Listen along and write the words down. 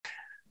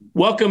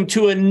Welcome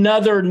to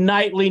another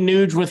Nightly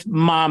Nuge with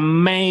my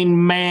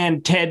main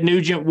man, Ted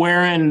Nugent,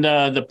 wearing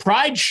the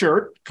Pride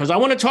shirt, because I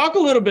want to talk a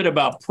little bit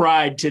about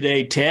pride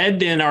today,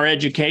 Ted, in our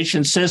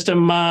education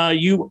system.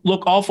 You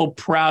look awful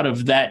proud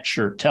of that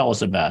shirt. Tell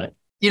us about it.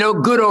 You know,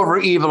 good over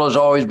evil has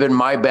always been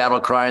my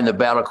battle cry and the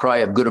battle cry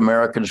of good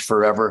Americans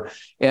forever.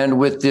 And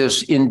with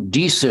this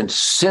indecent,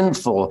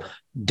 sinful,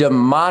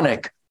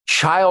 demonic,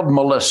 child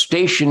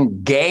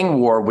molestation gang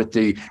war with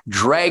the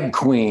drag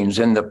queens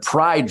and the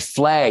pride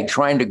flag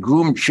trying to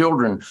groom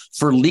children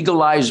for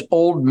legalized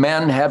old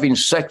men having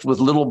sex with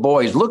little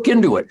boys. Look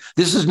into it.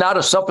 This is not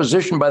a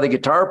supposition by the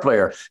guitar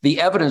player.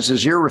 The evidence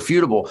is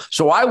irrefutable.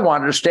 So I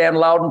wanted to stand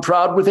loud and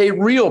proud with a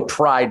real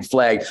pride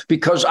flag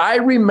because I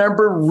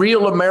remember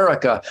real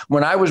America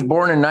when I was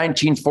born in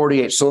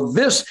 1948. So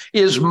this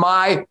is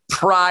my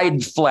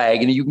pride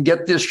flag. And you can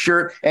get this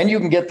shirt and you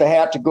can get the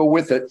hat to go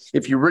with it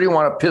if you really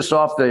want to piss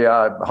off the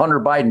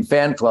Hunter Biden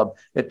fan club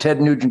at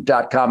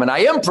tednugent.com. And I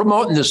am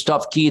promoting this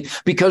stuff,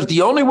 Keith, because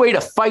the only way to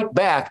fight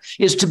back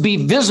is to be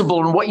visible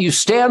in what you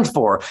stand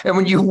for. And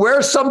when you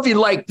wear something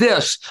like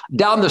this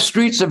down the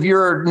streets of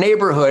your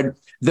neighborhood,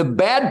 the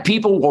bad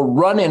people will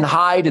run and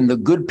hide and the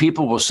good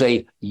people will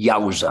say,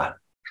 yowza.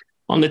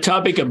 On the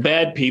topic of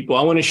bad people,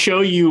 I want to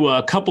show you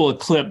a couple of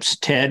clips,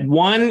 Ted.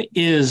 One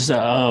is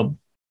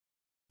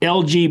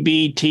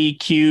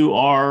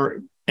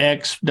LGBTQR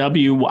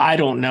XW, I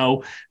don't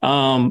know.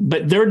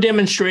 But they're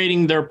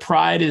demonstrating their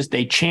pride as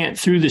they chant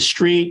through the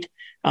street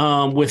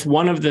with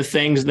one of the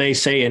things they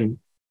say, and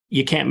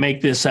you can't make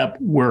this up,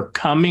 we're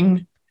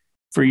coming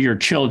for your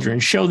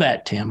children. Show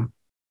that, Tim.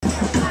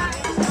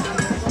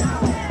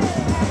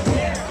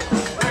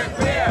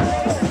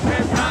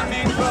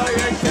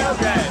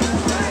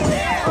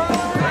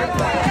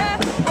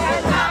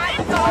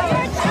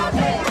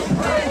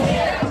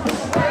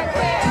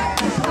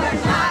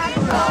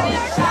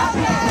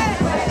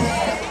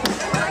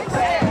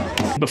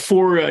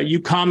 Before you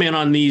comment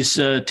on these,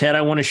 Ted,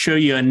 I want to show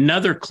you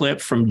another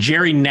clip from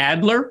Jerry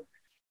Nadler.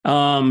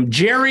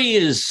 Jerry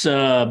is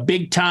a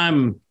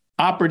big-time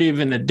operative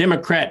in the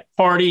Democrat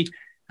Party,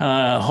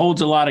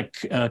 holds a lot of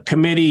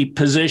committee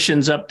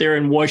positions up there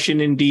in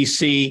Washington,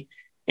 D.C.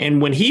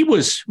 And when he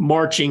was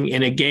marching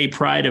in a gay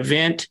pride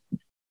event,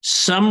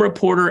 some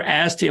reporter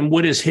asked him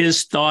what is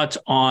his thoughts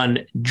on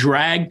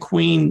drag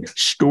queen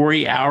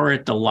story hour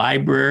at the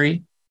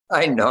library.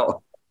 I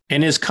know.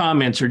 And his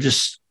comments are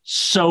just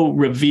so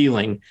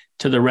revealing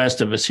to the rest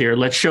of us here.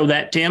 Let's show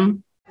that,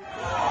 Tim.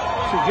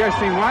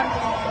 Suggesting what?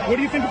 What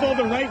do you think of all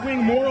the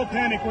right-wing moral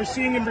panic we're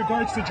seeing in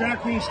regards to Drag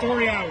Queen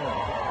Story Hour?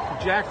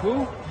 Jack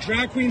who?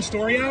 Drag Queen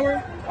Story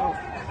Hour? Oh,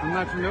 I'm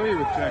not familiar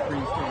with Drag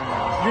Queen Story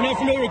Hour. You're not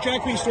familiar with Drag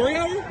Queen Story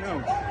Hour?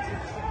 No.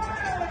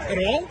 At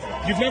all?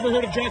 You've never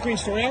heard of Drag Queen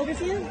Story Hour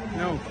before?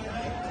 No.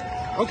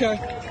 Okay.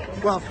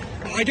 Well,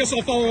 I guess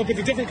I'll follow up with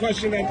a different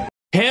question then.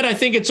 Ted, I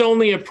think it's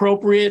only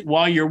appropriate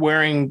while you're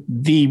wearing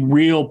the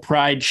real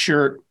pride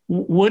shirt.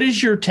 What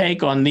is your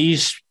take on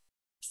these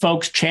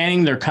folks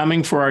chanting they're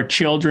coming for our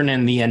children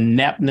and the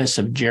ineptness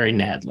of Jerry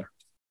Nadler?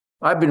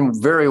 I've been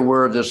very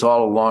aware of this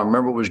all along.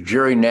 Remember, it was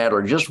Jerry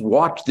Nadler. Just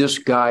watch this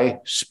guy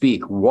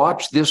speak.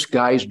 Watch this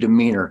guy's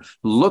demeanor.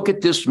 Look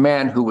at this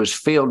man who has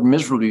failed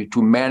miserably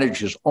to manage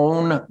his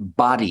own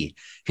body,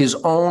 his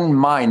own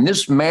mind.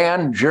 This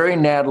man, Jerry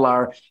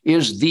Nadler,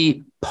 is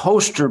the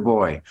poster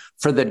boy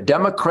for the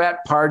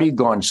Democrat Party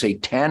gone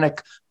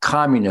satanic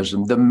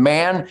communism. The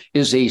man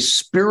is a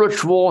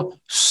spiritual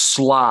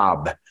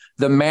slob.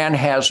 The man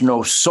has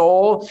no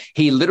soul.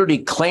 He literally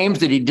claims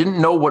that he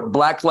didn't know what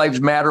Black Lives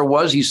Matter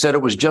was. He said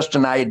it was just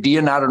an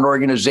idea, not an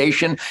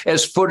organization.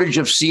 As footage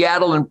of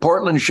Seattle and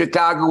Portland,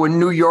 Chicago and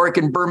New York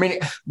and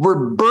Birmingham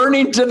were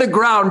burning to the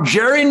ground,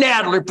 Jerry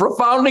Nadler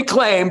profoundly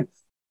claimed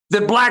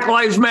that Black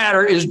Lives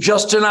Matter is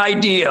just an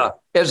idea,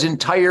 as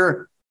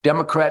entire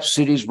Democrat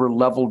cities were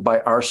leveled by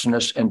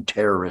arsonists and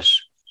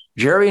terrorists.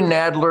 Jerry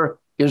Nadler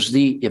is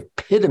the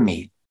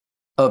epitome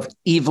of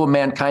evil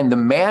mankind. The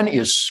man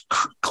is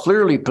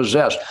clearly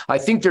possessed. I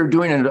think they're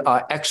doing an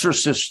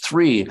Exorcist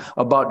 3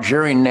 about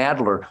Jerry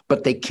Nadler,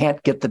 but they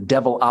can't get the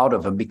devil out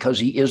of him because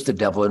he is the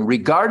devil. And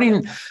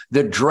regarding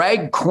the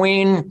drag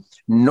queen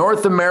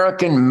North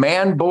American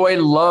man-boy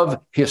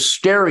love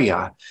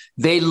hysteria,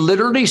 they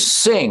literally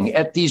sing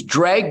at these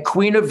drag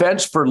queen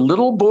events for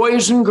little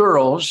boys and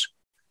girls,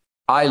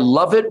 "I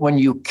love it when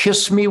you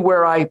kiss me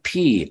where I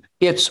pee."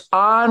 It's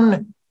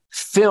on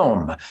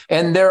film.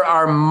 And there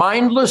are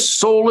mindless,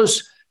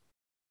 soulless,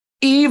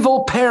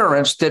 evil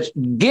parents that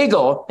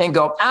giggle and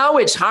go, "Oh,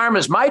 it's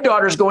harmless. My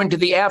daughter's going to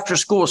the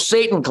after-school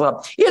Satan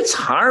club. It's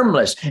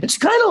harmless. It's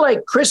kind of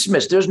like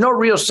Christmas. There's no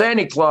real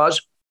Santa Claus."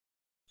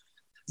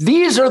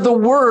 These are the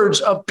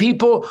words of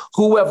people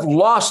who have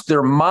lost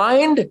their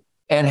mind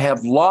and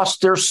have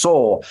lost their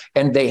soul.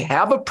 And they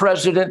have a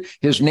president.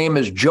 His name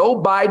is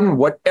Joe Biden,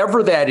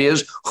 whatever that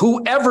is,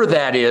 whoever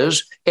that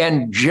is,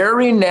 and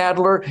Jerry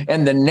Nadler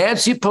and the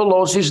Nancy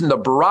Pelosi's and the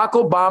Barack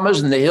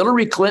Obamas and the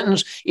Hillary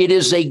Clintons. It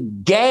is a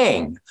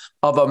gang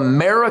of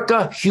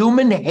America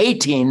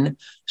human-hating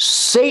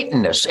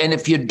Satanists. And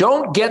if you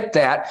don't get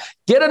that,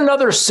 Get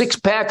another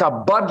 6-pack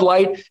of Bud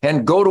Light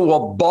and go to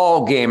a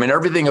ball game and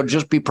everything will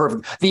just be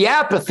perfect. The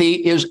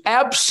apathy is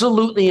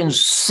absolutely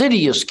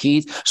insidious,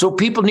 Keith. So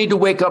people need to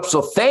wake up.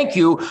 So thank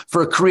you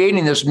for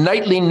creating this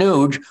Nightly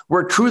Nuge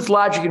where truth,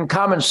 logic, and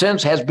common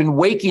sense has been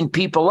waking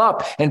people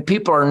up, and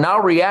people are now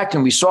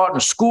reacting. We saw it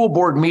in school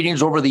board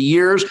meetings over the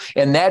years,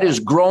 and that is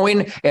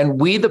growing. And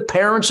we, the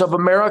parents of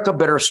America,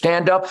 better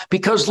stand up,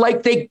 because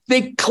like they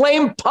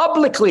claim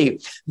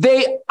publicly,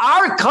 they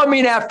are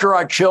coming after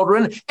our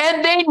children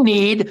and they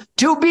need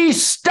to be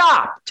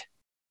stopped.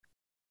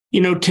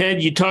 You know,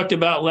 Ted, you talked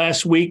about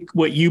last week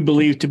what you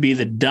believe to be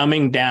the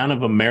dumbing down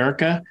of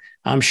America.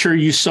 I'm sure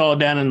you saw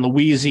down in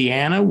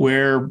Louisiana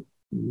where,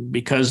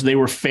 because they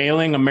were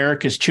failing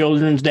America's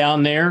children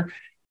down there,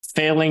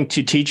 failing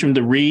to teach them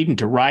to read and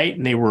to write,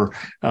 and they were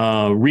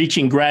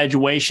reaching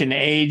graduation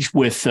age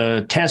with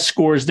test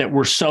scores that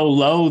were so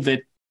low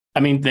that,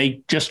 I mean,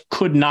 they just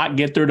could not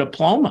get their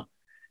diploma.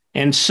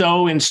 And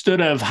so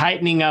instead of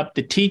heightening up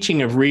the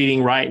teaching of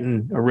reading,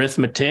 writing,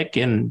 arithmetic,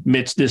 and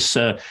amidst this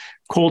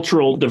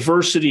cultural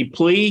diversity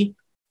plea,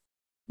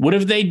 what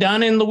have they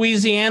done in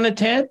Louisiana,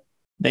 Ted?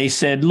 They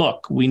said,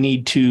 look, we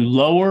need to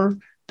lower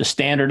the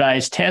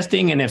standardized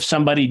testing. And if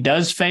somebody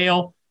does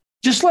fail,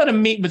 just let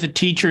them meet with the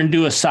teacher and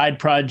do a side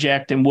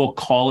project, and we'll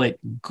call it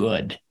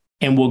good,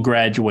 and we'll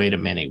graduate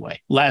them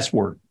anyway. Last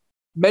word.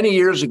 Many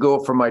years ago,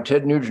 for my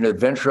Ted Nugent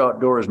Adventure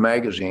Outdoors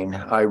magazine,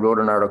 I wrote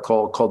an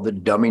article called The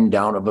Dumbing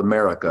Down of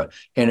America.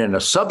 And in a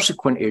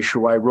subsequent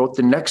issue, I wrote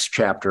the next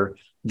chapter,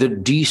 The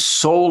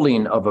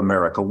Desouling of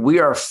America. We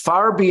are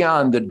far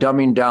beyond the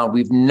dumbing down.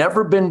 We've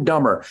never been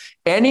dumber.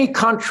 Any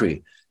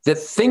country that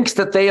thinks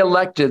that they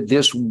elected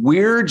this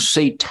weird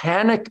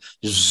satanic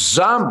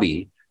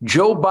zombie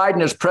Joe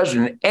Biden as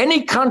president,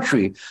 any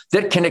country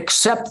that can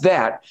accept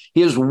that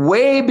is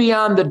way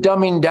beyond the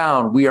dumbing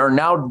down. We are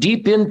now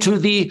deep into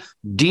the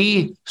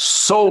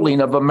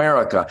desouling of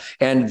America.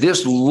 And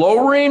this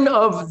lowering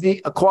of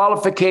the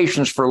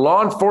qualifications for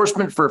law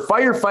enforcement, for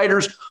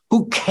firefighters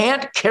who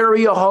can't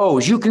carry a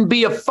hose. You can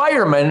be a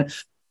fireman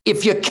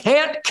if you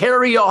can't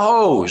carry a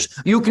hose.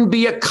 You can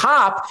be a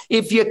cop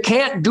if you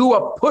can't do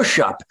a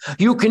push-up.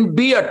 You can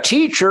be a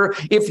teacher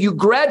if you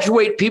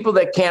graduate people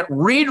that can't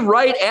read,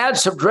 write, add,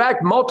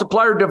 subtract,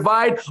 multiply, or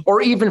divide, or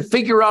even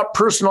figure out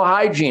personal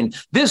hygiene.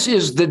 This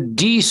is the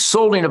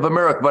desouling of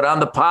America. But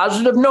on the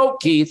positive note,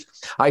 Keith,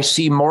 I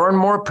see more and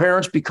more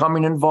parents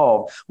becoming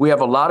involved. We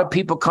have a lot of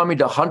people coming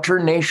to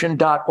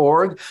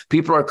hunternation.org.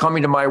 People are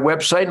coming to my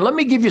website. And let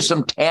me give you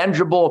some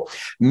tangible,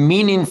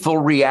 meaningful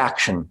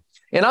reaction.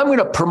 And I'm going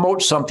to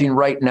promote something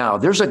right now.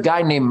 There's a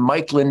guy named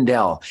Mike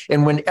Lindell.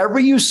 And whenever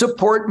you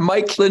support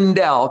Mike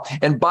Lindell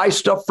and buy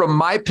stuff from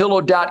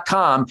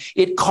mypillow.com,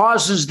 it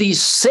causes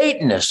these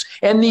Satanists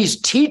and these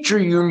teacher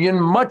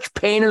union much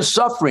pain and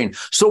suffering.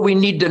 So we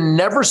need to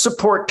never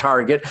support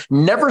Target,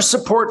 never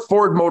support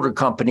Ford Motor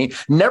Company,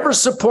 never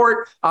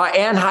support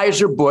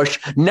Anheuser-Busch,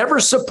 never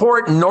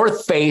support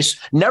North Face,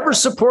 never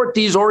support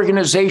these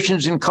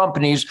organizations and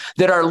companies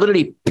that are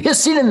literally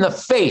pissing in the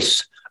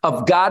face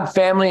of God,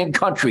 family, and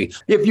country.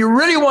 If you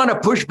really want to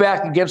push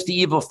back against the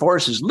evil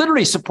forces,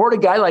 literally support a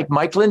guy like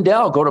Mike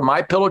Lindell. Go to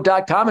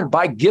mypillow.com and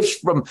buy gifts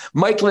from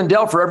Mike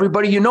Lindell for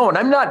everybody you know. And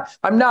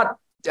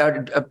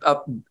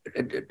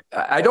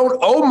I don't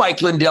owe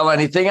Mike Lindell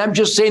anything. I'm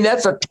just saying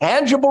that's a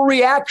tangible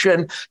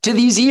reaction to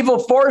these evil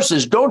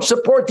forces. Don't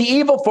support the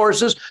evil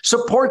forces.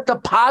 Support the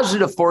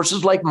positive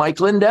forces like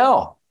Mike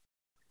Lindell.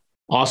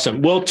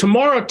 Awesome. Well,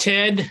 tomorrow,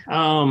 Ted,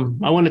 I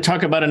want to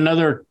talk about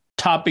another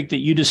topic that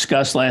you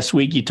discussed last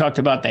week. You talked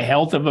about the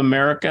health of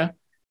America.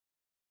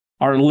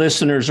 Our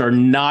listeners are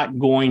not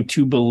going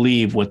to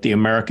believe what the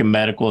American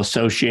Medical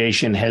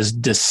Association has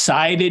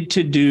decided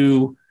to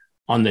do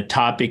on the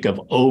topic of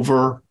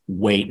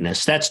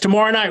overweightness. That's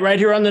tomorrow night right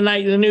here on the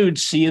Nightly Nuge.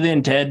 See you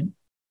then, Ted.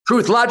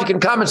 Truth, logic,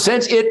 and common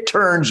sense. It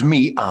turns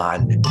me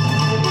on.